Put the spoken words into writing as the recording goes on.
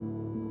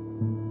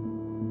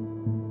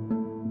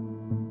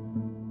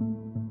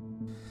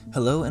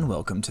Hello and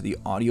welcome to the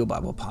Audio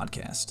Bible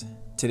Podcast.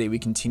 Today we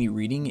continue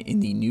reading in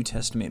the New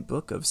Testament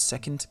book of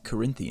 2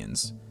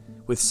 Corinthians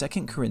with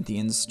 2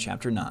 Corinthians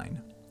chapter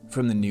 9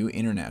 from the New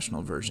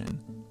International Version.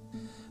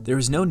 There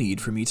is no need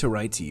for me to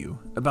write to you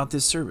about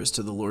this service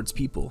to the Lord's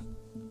people,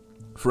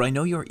 for I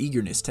know your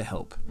eagerness to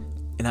help,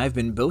 and I have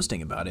been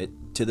boasting about it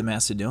to the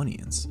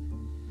Macedonians,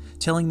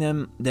 telling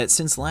them that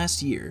since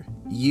last year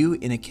you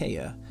in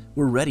Achaia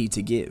were ready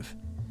to give,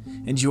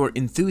 and your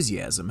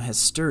enthusiasm has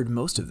stirred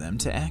most of them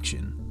to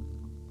action.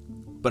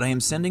 But I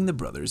am sending the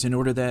brothers in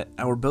order that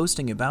our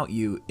boasting about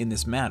you in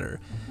this matter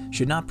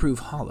should not prove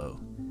hollow,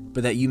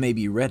 but that you may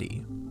be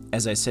ready,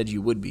 as I said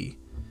you would be.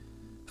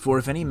 For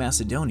if any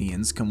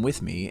Macedonians come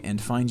with me and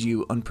find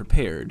you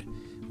unprepared,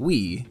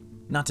 we,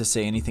 not to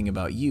say anything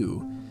about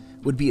you,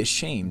 would be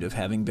ashamed of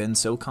having been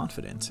so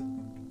confident.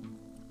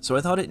 So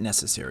I thought it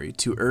necessary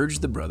to urge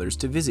the brothers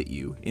to visit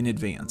you in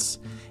advance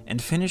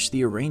and finish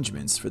the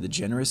arrangements for the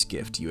generous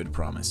gift you had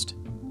promised.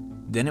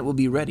 Then it will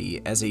be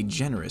ready as a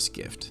generous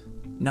gift,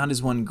 not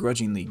as one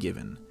grudgingly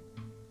given.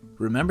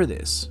 Remember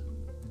this: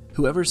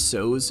 whoever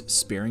sows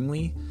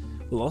sparingly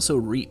will also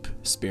reap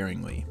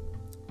sparingly,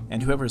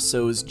 and whoever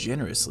sows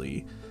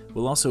generously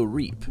will also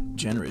reap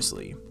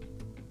generously.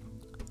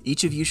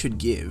 Each of you should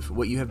give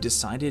what you have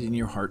decided in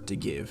your heart to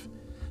give,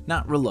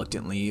 not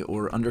reluctantly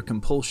or under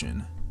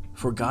compulsion,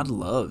 for God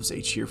loves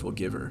a cheerful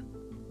giver.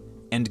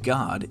 And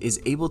God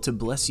is able to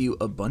bless you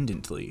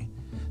abundantly,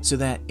 so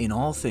that in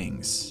all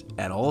things,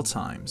 at all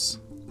times,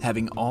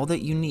 having all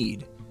that you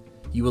need,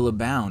 you will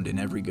abound in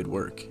every good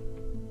work.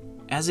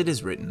 As it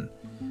is written,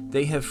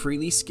 they have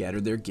freely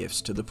scattered their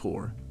gifts to the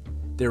poor.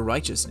 Their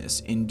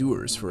righteousness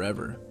endures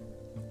forever.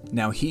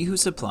 Now he who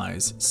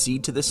supplies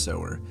seed to the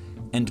sower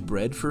and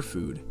bread for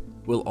food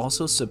will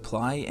also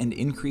supply and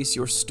increase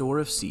your store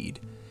of seed,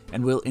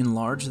 and will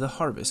enlarge the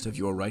harvest of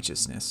your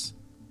righteousness.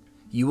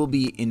 You will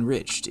be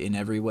enriched in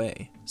every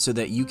way, so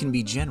that you can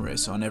be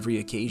generous on every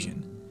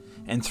occasion,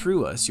 and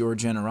through us your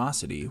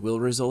generosity will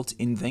result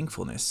in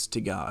thankfulness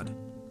to God.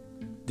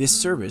 This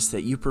service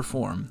that you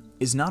perform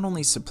is not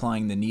only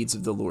supplying the needs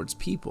of the Lord's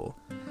people,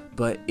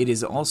 but it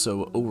is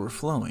also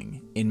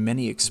overflowing in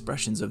many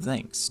expressions of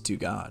thanks to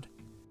God.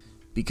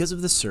 Because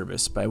of the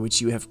service by which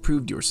you have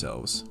proved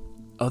yourselves,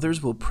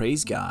 others will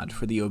praise God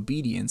for the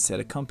obedience that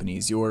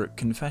accompanies your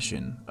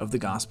confession of the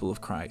gospel of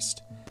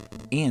Christ,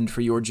 and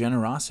for your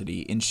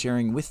generosity in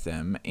sharing with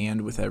them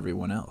and with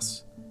everyone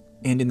else.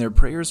 And in their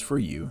prayers for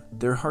you,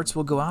 their hearts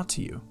will go out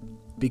to you,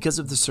 because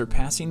of the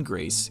surpassing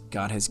grace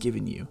God has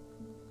given you.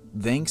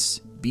 Thanks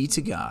be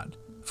to God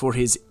for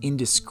his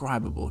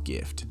indescribable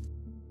gift.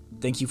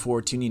 Thank you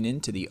for tuning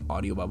in to the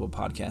Audio Bible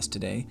Podcast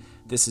today.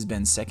 This has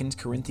been 2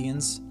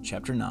 Corinthians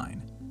chapter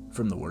 9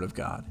 from the Word of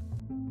God.